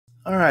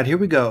All right, here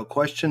we go.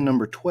 Question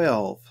number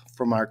 12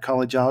 from our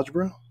college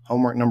algebra,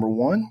 homework number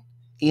 1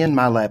 in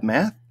MyLab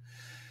math.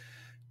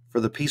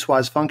 For the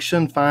piecewise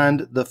function,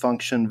 find the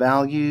function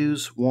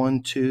values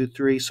 1, 2,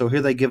 3. So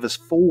here they give us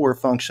 4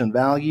 function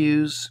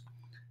values,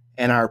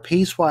 and our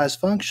piecewise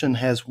function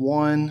has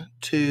 1,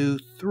 2,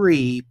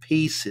 3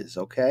 pieces,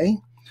 okay?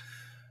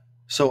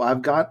 So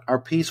I've got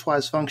our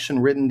piecewise function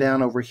written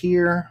down over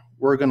here.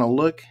 We're going to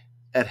look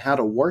at how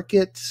to work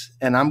it,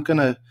 and I'm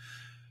going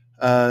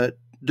to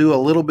do a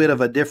little bit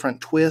of a different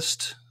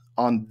twist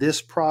on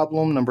this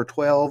problem, number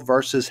 12,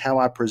 versus how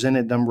I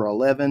presented number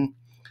 11.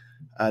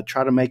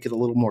 Try to make it a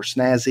little more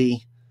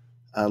snazzy,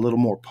 a little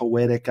more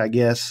poetic, I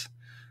guess.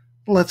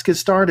 Let's get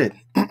started.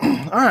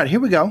 All right, here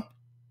we go.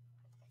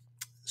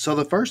 So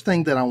the first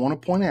thing that I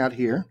want to point out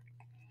here,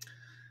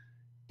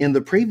 in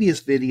the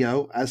previous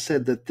video, I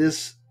said that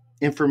this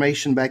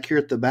information back here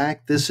at the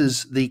back, this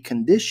is the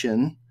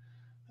condition.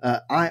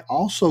 I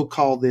also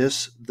call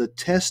this the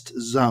test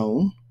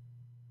zone,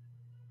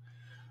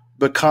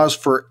 because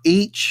for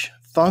each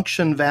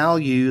function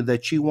value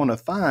that you want to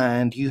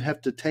find, you have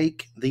to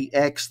take the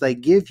x they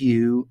give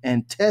you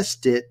and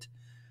test it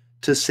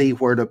to see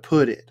where to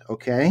put it,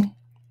 okay?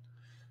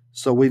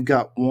 So we've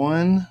got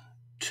 1,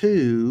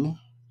 2,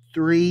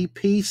 3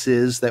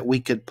 pieces that we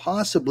could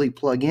possibly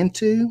plug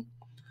into,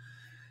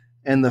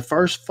 and the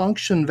first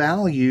function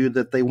value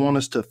that they want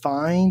us to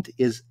find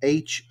is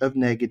h of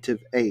negative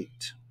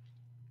 8.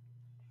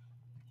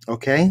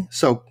 Okay,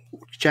 so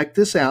check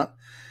this out.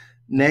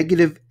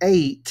 Negative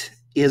 8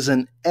 is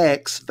an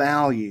x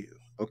value,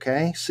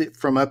 okay? So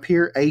from up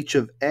here, h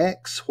of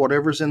x,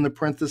 whatever's in the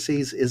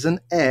parentheses is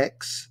an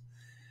x,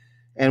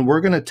 and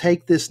we're going to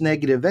take this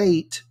negative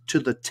 8 to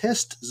the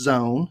test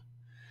zone,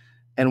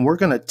 and we're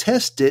going to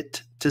test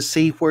it to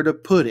see where to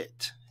put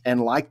it. And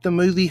like the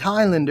movie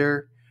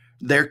Highlander,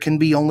 there can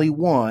be only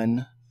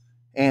one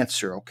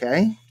answer,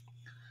 okay?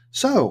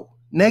 So,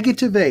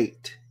 negative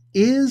 8.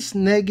 Is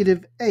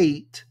negative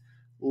 8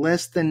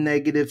 less than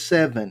negative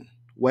 7?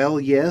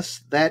 Well,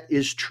 yes, that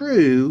is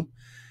true.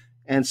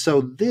 And so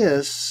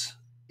this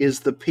is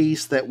the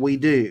piece that we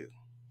do.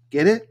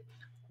 Get it?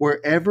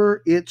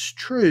 Wherever it's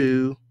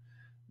true,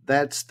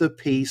 that's the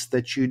piece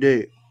that you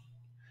do.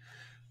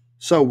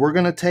 So we're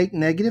going to take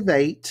negative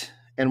 8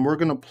 and we're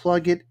going to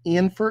plug it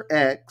in for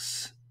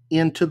x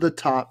into the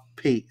top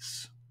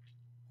piece.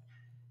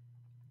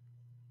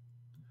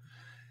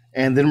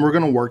 And then we're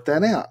going to work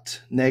that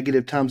out.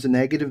 Negative times a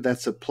negative,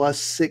 that's a plus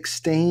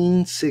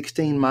 16.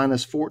 16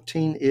 minus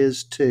 14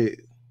 is 2.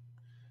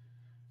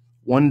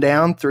 1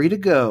 down, 3 to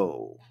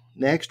go.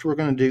 Next, we're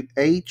going to do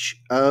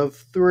h of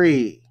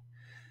 3.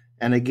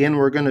 And again,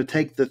 we're going to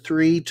take the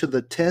 3 to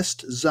the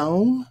test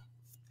zone,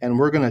 and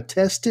we're going to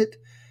test it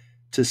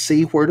to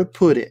see where to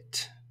put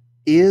it.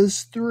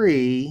 Is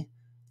 3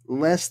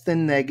 less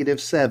than negative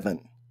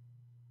 7?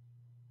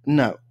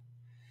 No.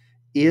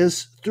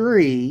 Is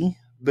 3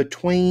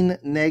 between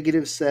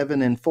negative 7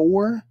 and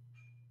 4?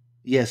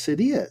 Yes, it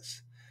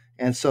is.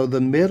 And so the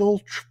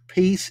middle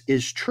piece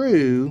is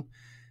true,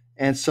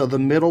 and so the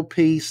middle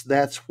piece,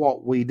 that's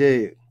what we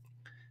do.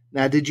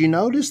 Now, did you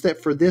notice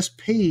that for this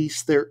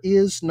piece, there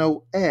is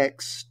no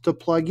x to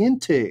plug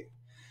into?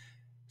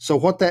 So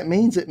what that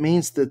means, it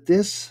means that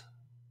this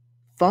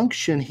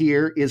function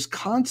here is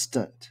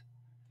constant.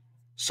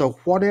 So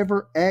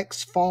whatever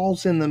x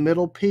falls in the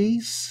middle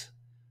piece,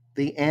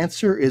 the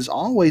answer is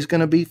always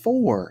going to be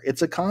 4.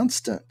 It's a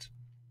constant.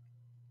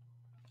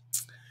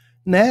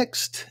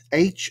 Next,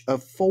 h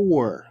of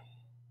 4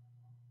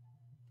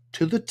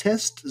 to the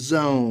test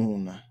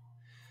zone.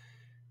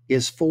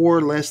 Is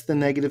 4 less than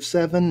negative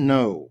 7?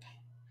 No.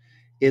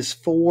 Is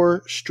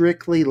 4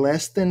 strictly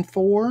less than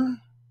 4?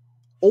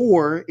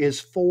 Or is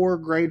 4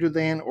 greater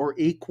than or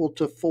equal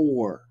to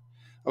 4?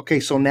 Okay,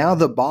 so now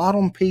the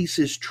bottom piece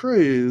is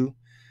true,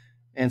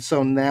 and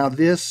so now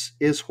this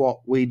is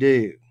what we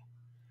do.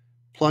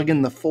 Plug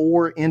in the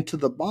 4 into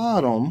the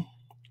bottom.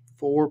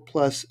 4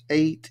 plus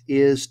 8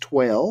 is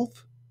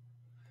 12.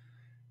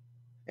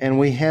 And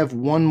we have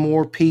one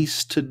more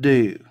piece to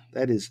do.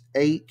 That is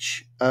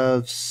h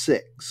of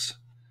 6.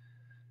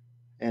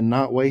 And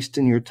not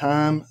wasting your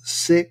time,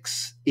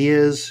 6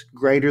 is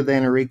greater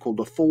than or equal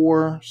to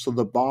 4, so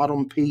the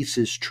bottom piece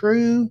is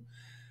true,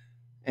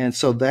 and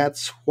so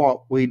that's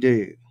what we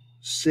do.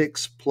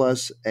 6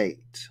 plus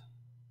 8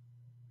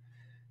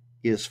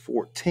 is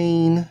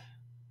 14,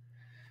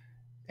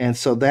 and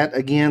so that,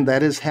 again,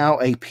 that is how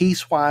a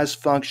piecewise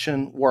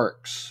function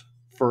works.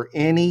 For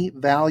any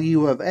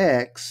value of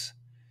x,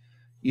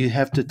 you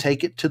have to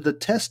take it to the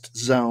test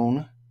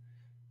zone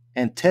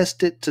and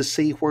test it to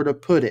see where to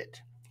put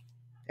it.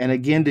 And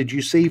again, did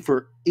you see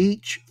for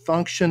each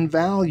function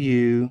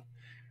value,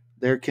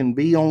 there can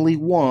be only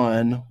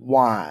one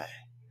y?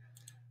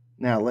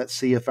 Now, let's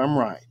see if I'm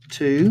right.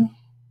 2,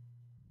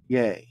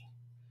 yay.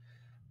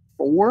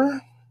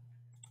 4,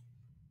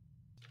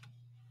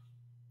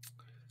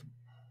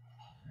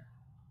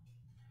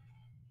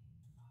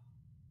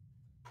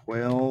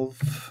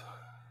 12,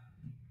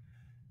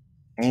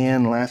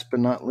 and last but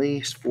not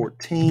least,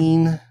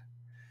 14.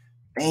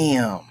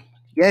 Bam.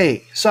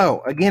 Yay.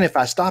 So again, if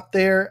I stop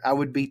there, I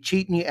would be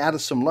cheating you out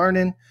of some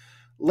learning.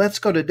 Let's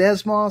go to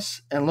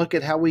Desmos and look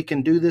at how we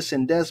can do this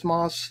in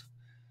Desmos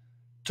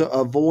to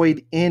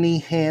avoid any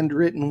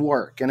handwritten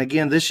work. And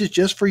again, this is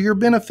just for your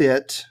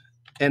benefit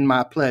and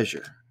my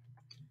pleasure.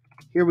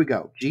 Here we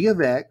go. G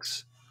of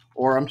x,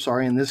 or I'm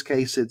sorry, in this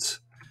case, it's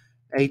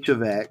h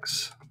of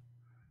x,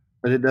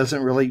 but it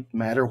doesn't really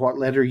matter what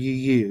letter you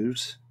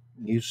use.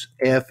 Use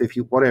f if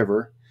you,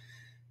 whatever.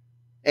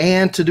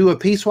 And to do a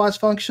piecewise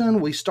function,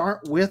 we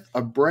start with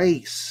a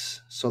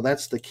brace. So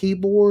that's the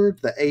keyboard,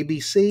 the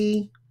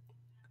ABC,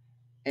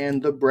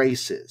 and the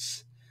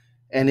braces.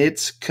 And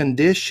it's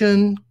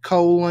condition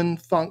colon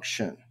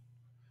function.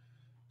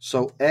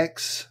 So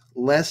x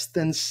less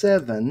than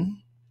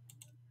 7,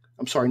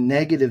 I'm sorry,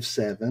 negative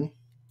 7.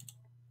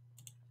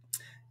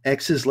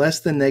 X is less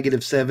than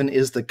negative 7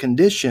 is the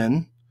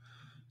condition,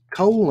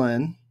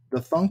 colon,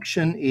 the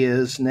function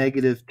is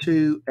negative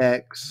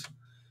 2x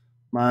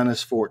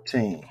minus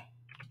 14.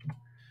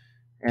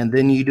 And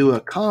then you do a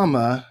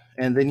comma,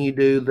 and then you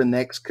do the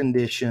next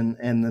condition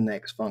and the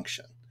next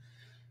function.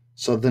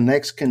 So the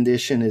next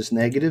condition is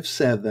negative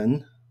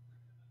 7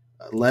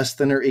 less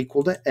than or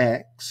equal to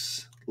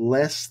x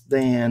less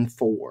than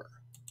 4.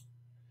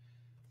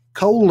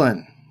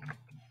 Colon,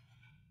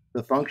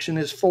 the function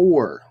is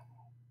 4.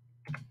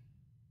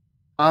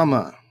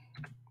 Comma,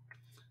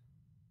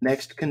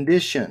 next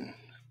condition,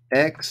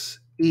 x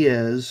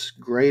is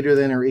greater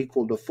than or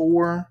equal to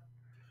 4.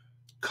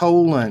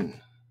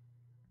 Colon,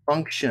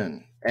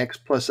 function, x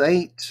plus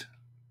 8.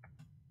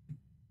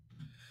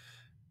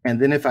 And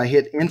then if I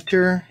hit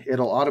enter,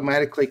 it'll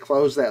automatically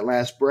close that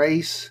last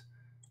brace,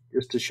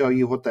 just to show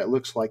you what that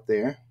looks like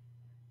there.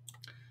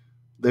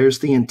 There's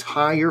the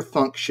entire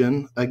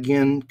function.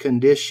 Again,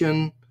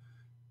 condition,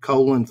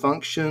 colon,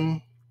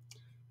 function,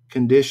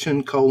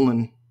 condition,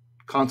 colon,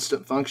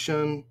 constant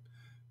function,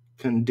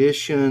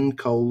 condition,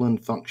 colon,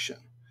 function.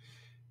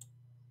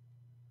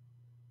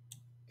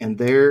 And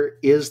there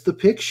is the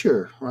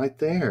picture right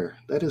there.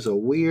 That is a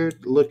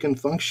weird looking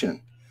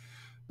function.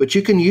 But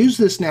you can use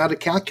this now to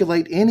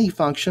calculate any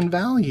function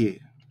value.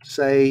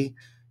 Say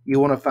you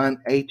want to find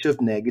h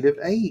of negative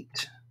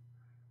 8.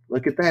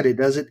 Look at that. It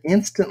does it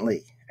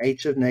instantly.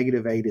 H of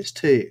negative 8 is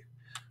 2.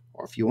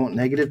 Or if you want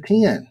negative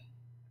 10,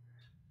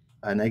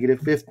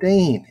 negative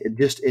 15,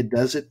 it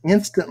does it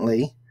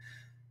instantly.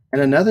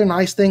 And another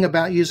nice thing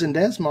about using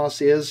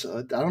Desmos is,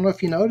 I don't know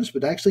if you noticed,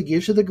 but it actually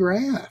gives you the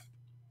graph.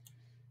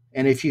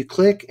 And if you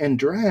click and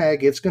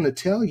drag, it's going to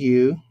tell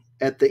you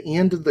at the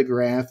end of the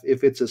graph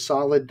if it's a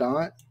solid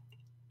dot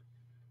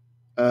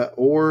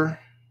or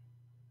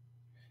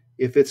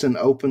if it's an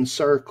open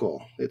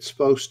circle. It's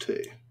supposed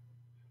to.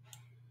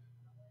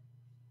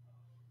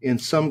 In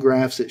some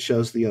graphs, it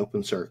shows the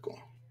open circle.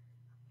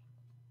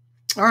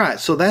 All right,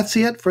 so that's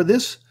it for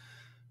this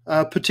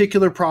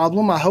particular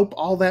problem. I hope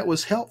all that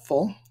was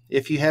helpful.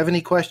 If you have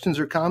any questions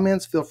or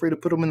comments, feel free to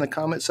put them in the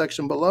comment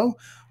section below,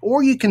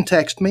 or you can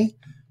text me.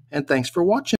 And thanks for watching.